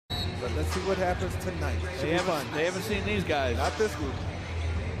But let's see what happens tonight. They haven't seen these guys. Not this group.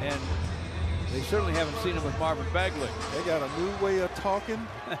 And they certainly haven't seen him with Marvin Bagley. They got a new way of talking.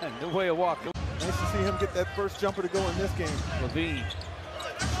 New way of walking. Nice to see him get that first jumper to go in this game. Levine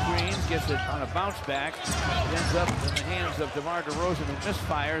screens, gets it on a bounce back. Ends up in the hands of DeMar DeRozan, who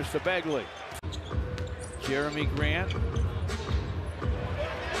misfires to Bagley. Jeremy Grant to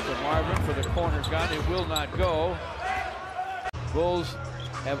Marvin for the corner gun. It will not go. Bulls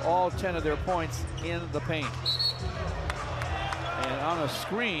have all 10 of their points in the paint. And on a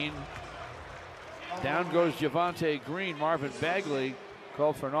screen, down goes Javonte Green. Marvin Bagley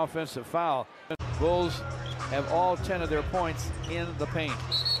called for an offensive foul. Bulls have all 10 of their points in the paint.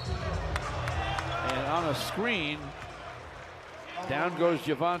 And on a screen, down goes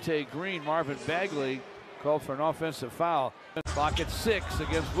Javonte Green. Marvin Bagley called for an offensive foul. Clock at 6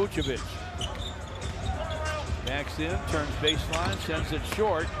 against Vucevic. Backs in, turns baseline, sends it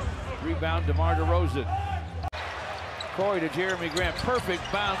short. Rebound DeMar DeRozan. Corey to Jeremy Grant. Perfect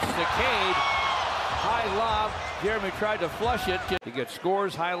bounce to Cade. High lob. Jeremy tried to flush it. You get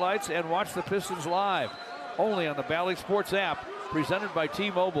scores, highlights, and watch the Pistons live. Only on the Bally Sports app, presented by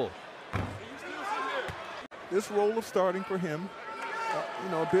T-Mobile. This role of starting for him,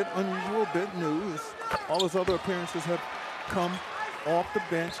 a bit unusual, a bit new. All his other appearances have come off the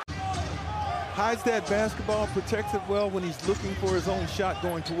bench. Hides that basketball, protects it well when he's looking for his own shot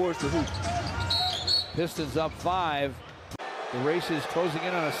going towards the hoop. Pistons up 5. The race is closing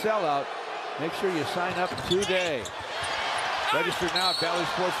in on a sellout. Make sure you sign up today. Register now at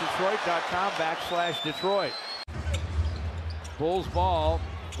BallySportsDetroit.com/Detroit. Bulls ball.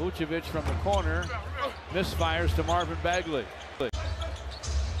 Vucevic from the corner. Misfires to Marvin Bagley.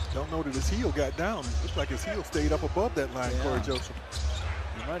 Don't know that his heel got down. Looks like his heel stayed up above that line, yeah. Corey Joseph.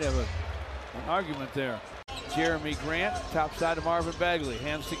 You might have an argument there. Jeremy Grant, top side of Marvin Bagley.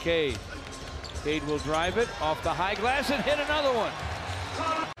 Hands to Cade. Cade will drive it off the high glass and hit another one.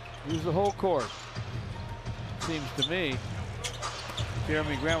 Use the whole court. Seems to me.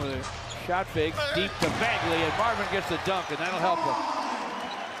 Jeremy Grant with a shot fake deep to Bagley, and Marvin gets the dunk, and that'll help him.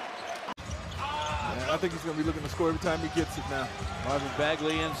 I think he's going to be looking to score every time he gets it now. Marvin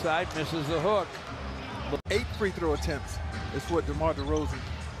Bagley inside, misses the hook. 8 free throw attempts is what DeMar DeRozan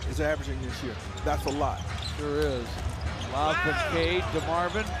is averaging this year. That's a lot. Sure is. Lob from Cade to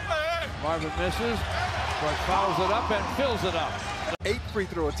Marvin. Marvin misses, but fouls it up and fills it up. 8 free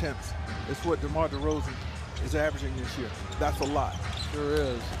throw attempts is what DeMar DeRozan is averaging this year. That's a lot. Sure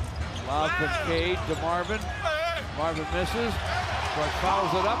is. Lob from Cade to Marvin. Marvin misses, but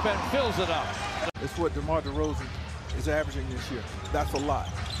fouls it up and fills it up. It's what DeMar DeRozan is averaging this year. That's a lot.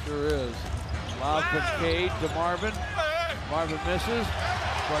 Sure is. Lob from Cade to Marvin. Marvin misses,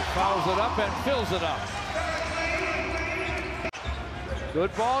 but fouls it up and fills it up.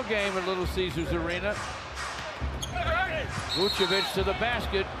 Good ball game at Little Caesars Arena. Vucevic to the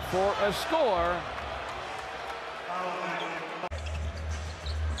basket for a score.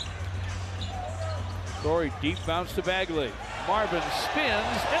 Corey, deep bounce to Bagley. Marvin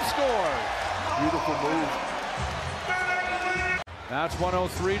spins and scores. Beautiful move. Now it's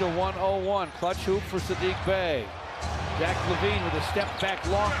 103 to 101. Clutch hoop for Sadiq Bey. Zach LaVine with a step back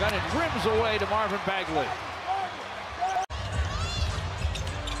long gun and rims away to Marvin Bagley.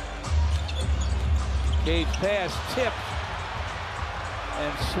 Cade's pass tipped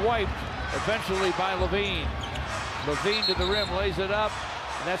and swiped eventually by LaVine. LaVine to the rim, lays it up,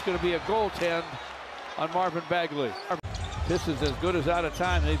 and that's going to be a goaltend on Marvin Bagley. Pistons as good as out of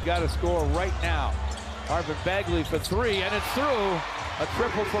time. They've got to score right now. Marvin Bagley for 3, and it's through. A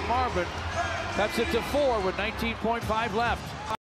triple for Marvin. Cuts it to 4 with 19.5 left.